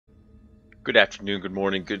Good afternoon, good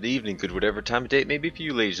morning, good evening, good whatever time of day it may be for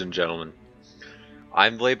you, ladies and gentlemen.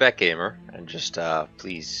 I'm the Layback Gamer, and just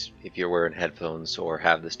please, if you're wearing headphones or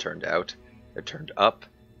have this turned out, or turned up,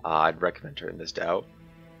 I'd recommend turning this down.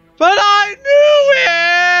 But I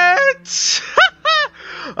knew it!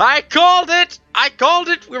 I called it! I called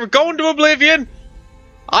it! We were going to Oblivion!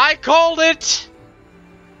 I called it!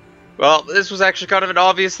 Well, this was actually kind of an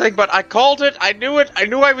obvious thing, but I called it. I knew it. I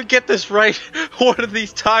knew I would get this right one of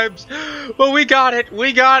these times. But we got it.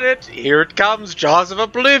 We got it. Here it comes. Jaws of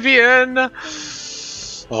Oblivion.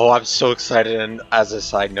 Oh, I'm so excited. And as a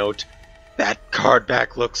side note, that card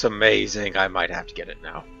back looks amazing. I might have to get it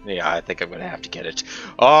now. Yeah, I think I'm going to have to get it.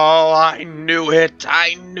 Oh, I knew it.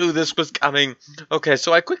 I knew this was coming. Okay,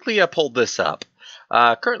 so I quickly pulled this up.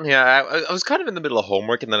 Currently, I was kind of in the middle of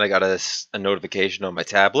homework, and then I got a notification on my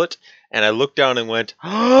tablet, and I looked down and went,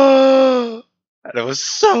 oh! And I was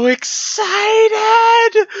so excited!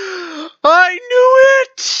 I knew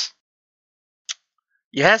it!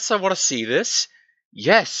 Yes, I want to see this.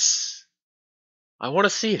 Yes, I want to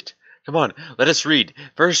see it. Come on, let us read.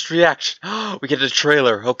 First reaction. We get a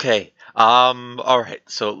trailer. Okay. All right.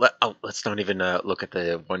 So let's not even look at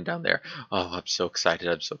the one down there. Oh, I'm so excited.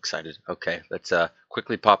 I'm so excited. Okay, let's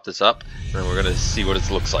quickly pop this up, and then we're gonna see what it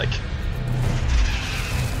looks like.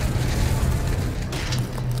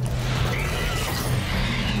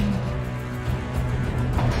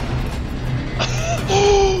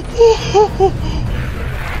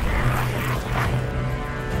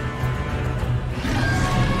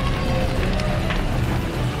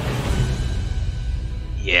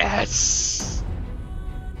 Yes!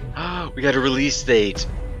 We got a release date.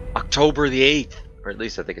 October the 8th. Or at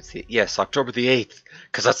least I think it's yes, October the 8th.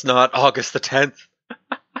 Because that's not August the 10th.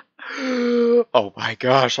 Oh my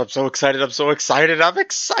gosh, I'm so excited. I'm so excited. I'm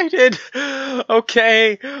excited.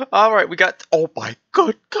 Okay. Alright, we got... Oh my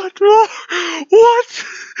good God. What?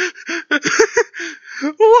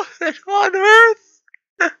 What on earth?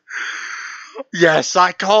 Yes,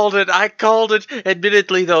 I called it. I called it.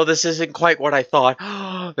 Admittedly, though, this isn't quite what I thought.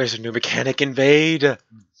 There's a new mechanic, Invade.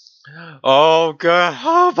 Oh, God.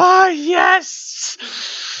 Oh, my.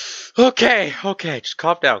 Yes. Okay. Okay. Just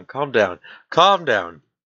calm down. Calm down. Calm down.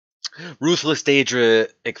 Ruthless Daedra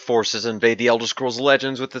forces invade the Elder Scrolls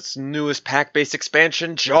Legends with its newest pack-based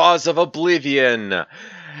expansion, Jaws of Oblivion.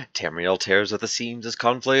 Tamriel tears at the seams as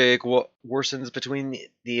conflict worsens between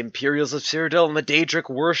the Imperials of Cyrodiil and the Daedric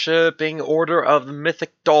worshipping Order of the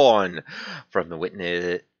Mythic Dawn. From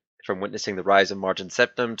witnessing the rise of Martin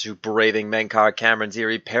Septim to braving Mankar Cameron's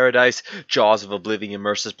eerie paradise, Jaws of Oblivion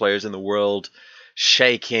immerses players in the world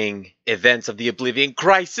shaking events of the Oblivion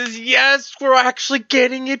Crisis. Yes, we're actually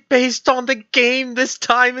getting it based on the game this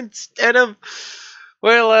time instead of,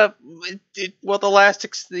 well, the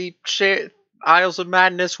Isles of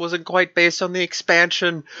Madness wasn't quite based on the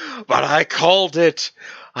expansion, but I called it.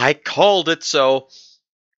 I called it. So,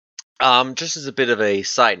 just as a bit of a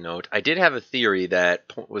side note, I did have a theory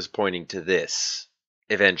that was pointing to this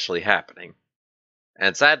eventually happening,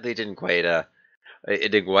 and sadly, it didn't quite.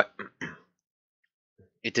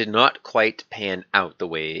 It did not quite pan out the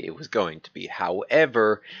way it was going to be.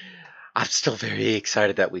 However, I'm still very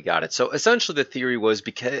excited that we got it. So essentially the theory was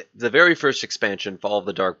because the very first expansion, Fall of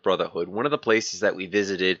the Dark Brotherhood, one of the places that we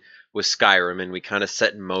visited was Skyrim, and we kind of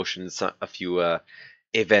set in motion a few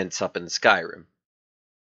events up in Skyrim.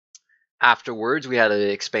 Afterwards, we had an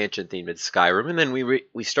expansion theme in Skyrim, and then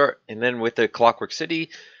and then with the Clockwork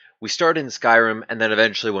City, we started in Skyrim, and then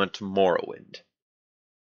eventually went to Morrowind.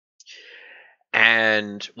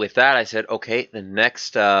 And with that, I said, okay, the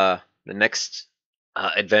next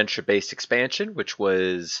adventure-based expansion, which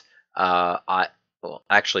was after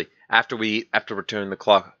Return to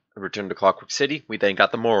Clockwork City, we then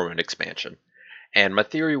got the Morrowind expansion. And my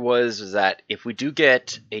theory was that if we do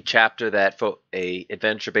get a chapter a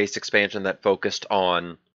adventure-based expansion that focused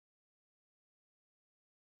on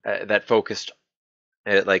like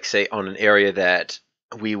say on an area that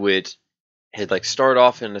we had start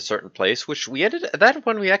off in a certain place, which we ended that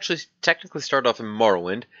one. We actually technically started off in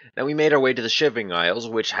Morrowind. Then we made our way to the Shivering Isles,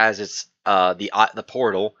 which has its the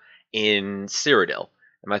portal in Cyrodiil.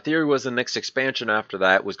 And my theory was the next expansion after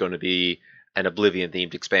that was going to be an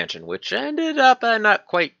Oblivion-themed expansion, which ended up not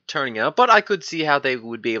quite turning out. But I could see how they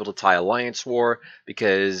would be able to tie Alliance War,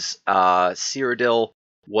 because Cyrodiil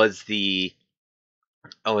was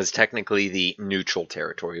technically the neutral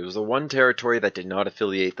territory. It was the one territory that did not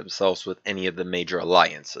affiliate themselves with any of the major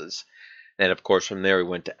alliances. And of course, from there we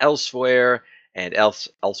went to Elsewhere, and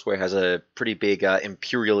Elsewhere has a pretty big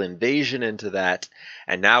imperial invasion into that.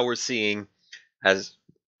 And now we're seeing, as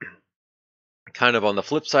kind of on the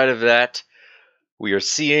flip side of that, we are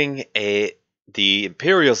seeing the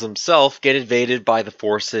Imperials themselves get invaded by the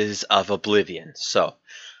forces of Oblivion. So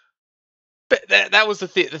that was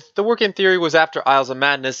the working theory was after Isles of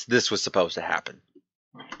Madness, this was supposed to happen.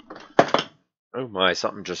 Oh my,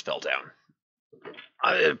 something just fell down.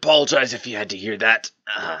 I apologize if you had to hear that.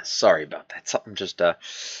 Sorry about that. Something just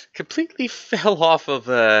completely fell off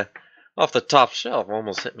the top shelf.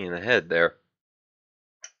 Almost hit me in the head there.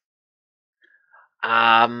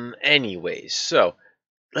 Anyways, so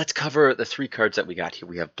let's cover the 3 cards that we got here.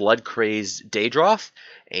 We have Blood Crazed Daedra,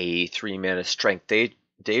 a 3-mana strength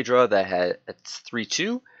Daedra that's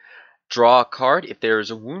 3/2. Draw a card if there is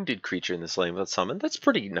a wounded creature in this lane with summon. That's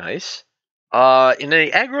pretty nice. In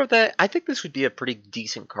an aggro deck, I think this would be a pretty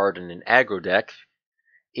decent card in an aggro deck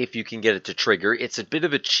if you can get it to trigger. It's a bit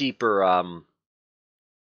of a cheaper.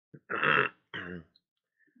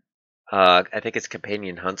 I think it's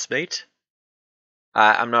Companion Huntsmate.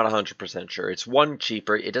 I'm not 100% sure. It's 1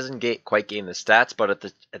 cheaper. It doesn't quite gain the stats, but at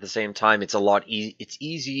the same time, it's it's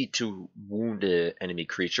easy to wound an enemy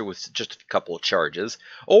creature with just a couple of charges,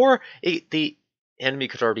 or the enemy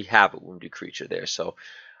could already have a wounded creature there. So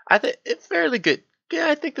I think it's fairly good. Yeah,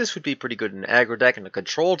 I think this would be pretty good in an aggro deck. In a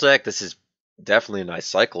control deck, this is definitely a nice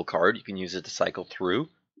cycle card. You can use it to cycle through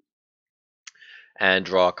and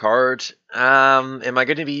draw a card. Am I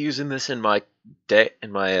going to be using this in my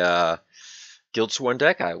Guildsworn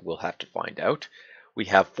deck? I will have to find out. We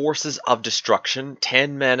have Forces of Destruction,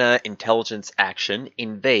 10 mana intelligence action,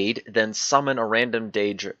 invade, then summon a random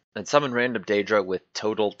Daedra with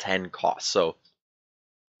total 10 cost. So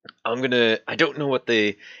I don't know what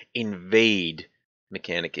the invade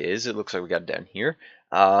mechanic is. It looks like we got it down here.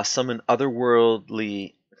 Summon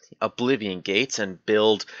otherworldly Oblivion gates and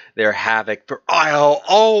build their havoc.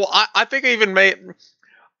 I think I even made.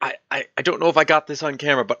 I don't know if I got this on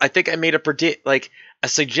camera, but I think I made a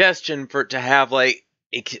suggestion to have a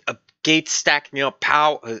gates stacking up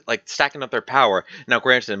stacking up their power. Now,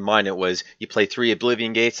 granted, in mine it was you play 3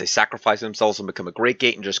 Oblivion gates, they sacrifice themselves and become a great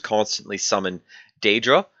gate, and just constantly summon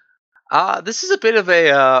Daedra. This is a bit of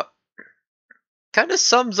a kind of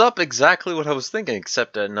sums up exactly what I was thinking,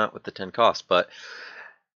 except not with the 10 cost. But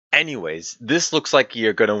anyways, this looks like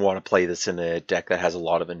you're going to want to play this in a deck that has a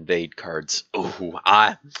lot of invade cards. Ooh,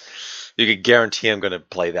 you can guarantee I'm going to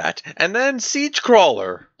play that. And then Siege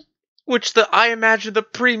Crawler, which I imagine the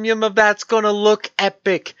premium of that's going to look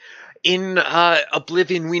epic. In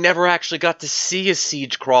Oblivion, we never actually got to see a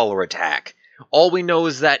Siege Crawler attack. All we know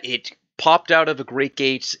is that it popped out of a Great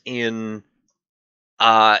Gate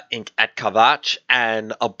at Kavach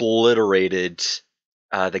and obliterated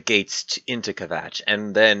the gates into Kavach,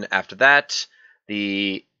 and then after that,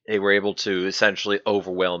 they were able to essentially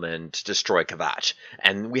overwhelm and destroy Kavach.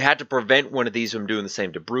 And we had to prevent one of these from doing the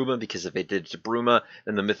same to Bruma, because if it did to Bruma,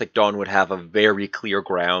 then the Mythic Dawn would have a very clear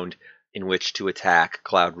ground in which to attack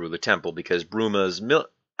Cloud Ruler Temple, because Bruma's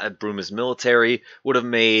military would have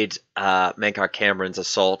made Mankar Cameron's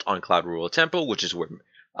assault on Cloud Ruler Temple, which is where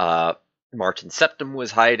Martin Septim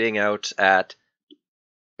was hiding out at.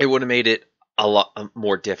 It would have made it a lot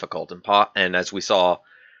more difficult, and as we saw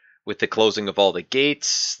with the closing of all the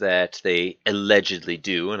gates that they allegedly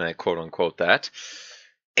do, and I quote unquote that,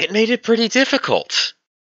 it made it pretty difficult.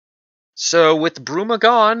 So with Bruma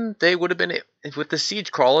gone, they would have been, with the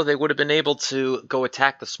Siege Crawler, they would have been able to go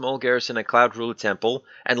attack the small garrison at Cloud Ruler Temple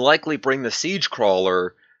and likely bring the Siege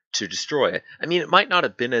Crawler to destroy it. I mean, it might not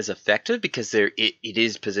have been as effective because it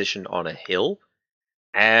is positioned on a hill.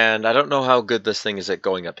 And I don't know how good this thing is at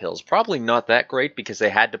going up hills. Probably not that great, because they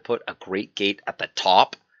had to put a Great Gate at the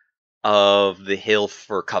top of the hill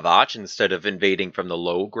for Kavach instead of invading from the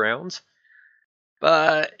low grounds.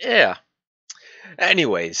 But yeah.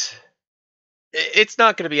 Anyways, it's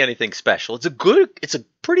not going to be anything special. It's a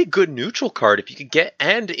pretty good neutral card if you could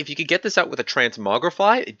get this out with a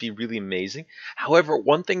Transmogrify, it'd be really amazing. However,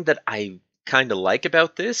 one thing that I kind of like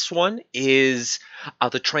about this one is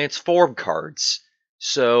the transform cards.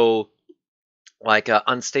 So, like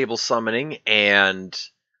Unstable Summoning and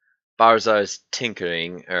Barzar's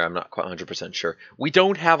Tinkering, or I'm not quite 100% sure. We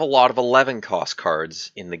don't have a lot of 11 cost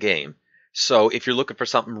cards in the game. So if you're looking for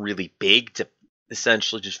something really big to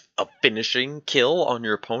essentially just a finishing kill on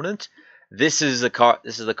your opponent, this is the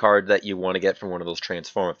card that you want to get from one of those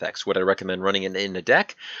transform effects. Would I recommend running it in a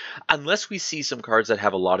deck? Unless we see some cards that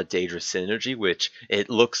have a lot of Daedra synergy, which it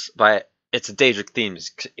looks by... It's a Daedric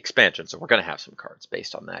themed expansion, so we're going to have some cards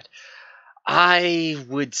based on that. I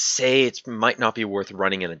would say it might not be worth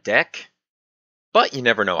running in a deck, but you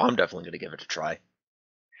never know. I'm definitely going to give it a try.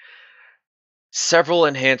 several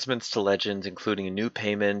enhancements to Legends, including a new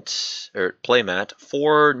playmat,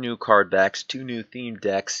 4 new card backs, 2 new theme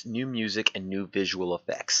decks, new music, and new visual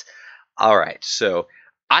effects. All right, so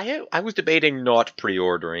I was debating not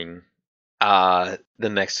pre-ordering the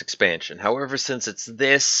next expansion. However, since it's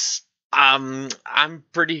this, I'm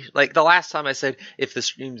pretty like the last time I said if the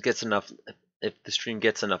stream gets enough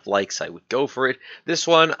likes, I would go for it. This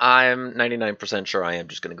one, I'm 99% sure I am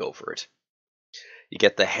just gonna go for it. You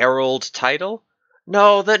get the Herald title.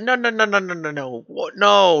 No, no,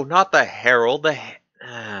 not the Herald.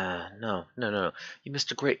 No. You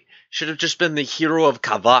missed a great. Should have just been the Hero of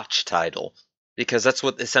Kavach title, because that's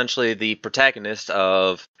what essentially the protagonist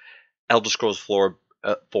of Elder Scrolls 4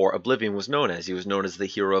 Oblivion was known as. He was known as the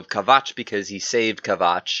Hero of Kavach because he saved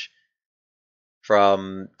Kavach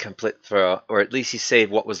from or at least he saved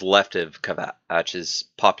what was left of Kavach's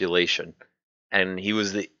population, and he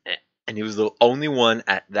was the only one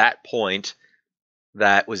at that point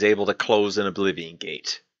that was able to close an Oblivion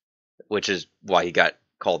gate, which is why he got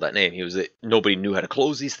called that name. Nobody knew how to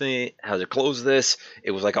close how to close this.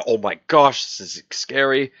 It was like, oh my gosh, this is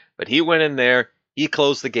scary. But he went in there, he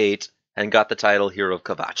closed the gate, and got the title Hero of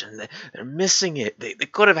Kavach. And they're missing it. They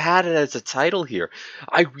could have had it as a title here.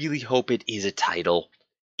 I really hope it is a title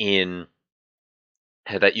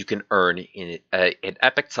that you can earn in an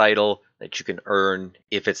epic title that you can earn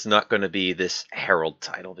if it's not going to be this Herald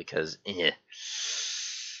title, because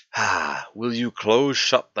will you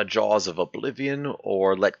shut the jaws of Oblivion,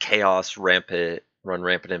 or let chaos run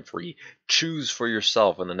rampant and free? Choose for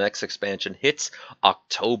yourself when the next expansion hits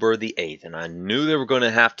October the 8th. And I knew they were going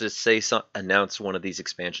to have to announce one of these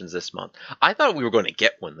expansions this month. I thought we were going to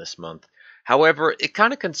get one this month. However, it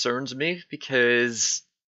kind of concerns me because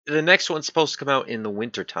the next one's supposed to come out in the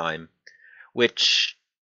winter time,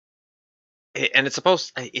 and it's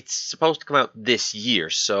supposed to come out this year,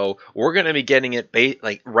 so we're going to be getting it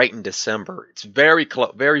like right in December. It's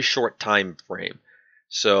very short time frame.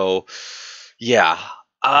 So yeah,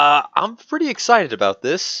 I'm pretty excited about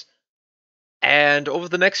this. And over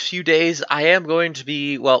the next few days, I am going to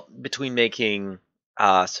be, well, between making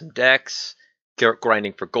some decks,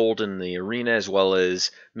 grinding for gold in the arena, as well as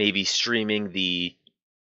maybe streaming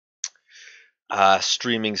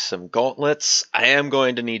some gauntlets. I am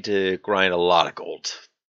going to need to grind a lot of gold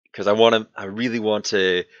because I really want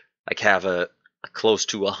to like have a close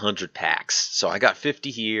to 100 packs. So I got 50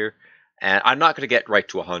 here, and I'm not going to get right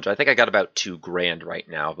to 100. I think I got about 2 grand right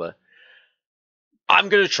now, but I'm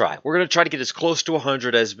going to try. We're going to try to get as close to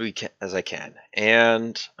 100 as I can.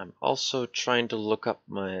 And I'm also trying to look up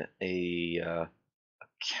a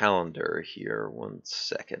calendar here. 1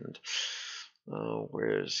 second.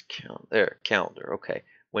 Where's calendar? Okay.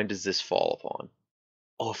 When does this fall upon?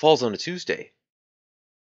 Oh, it falls on a Tuesday.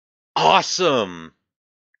 Awesome!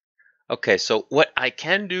 Okay, so what I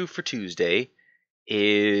can do for Tuesday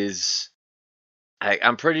is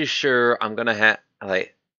I'm pretty sure I'm gonna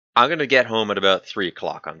get home at about 3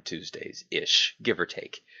 o'clock on Tuesdays ish, give or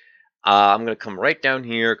take. I'm gonna come right down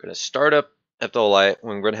here, gonna start up at the live.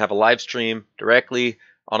 We're gonna have a live stream directly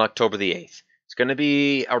on October the 8th. It's going to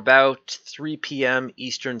be about 3 p.m.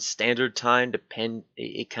 Eastern Standard Time.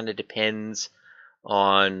 It kind of depends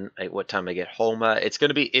on what time I get home. It's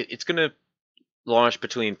going to launch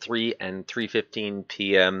between 3 and 3:15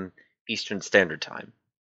 p.m. Eastern Standard Time.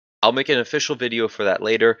 I'll make an official video for that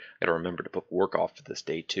later. I gotta remember to put work off for this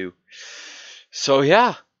day too. So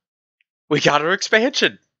yeah, we got our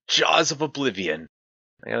expansion, Jaws of Oblivion.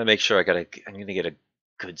 I gotta make sure I'm gonna get a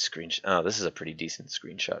good screenshot. Oh, this is a pretty decent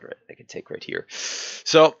screenshot, right? I can take right here.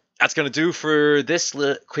 So that's gonna do for this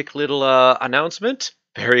quick little announcement.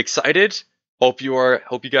 Very excited. Hope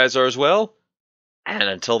you guys are as well. And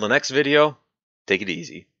until the next video, take it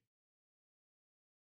easy.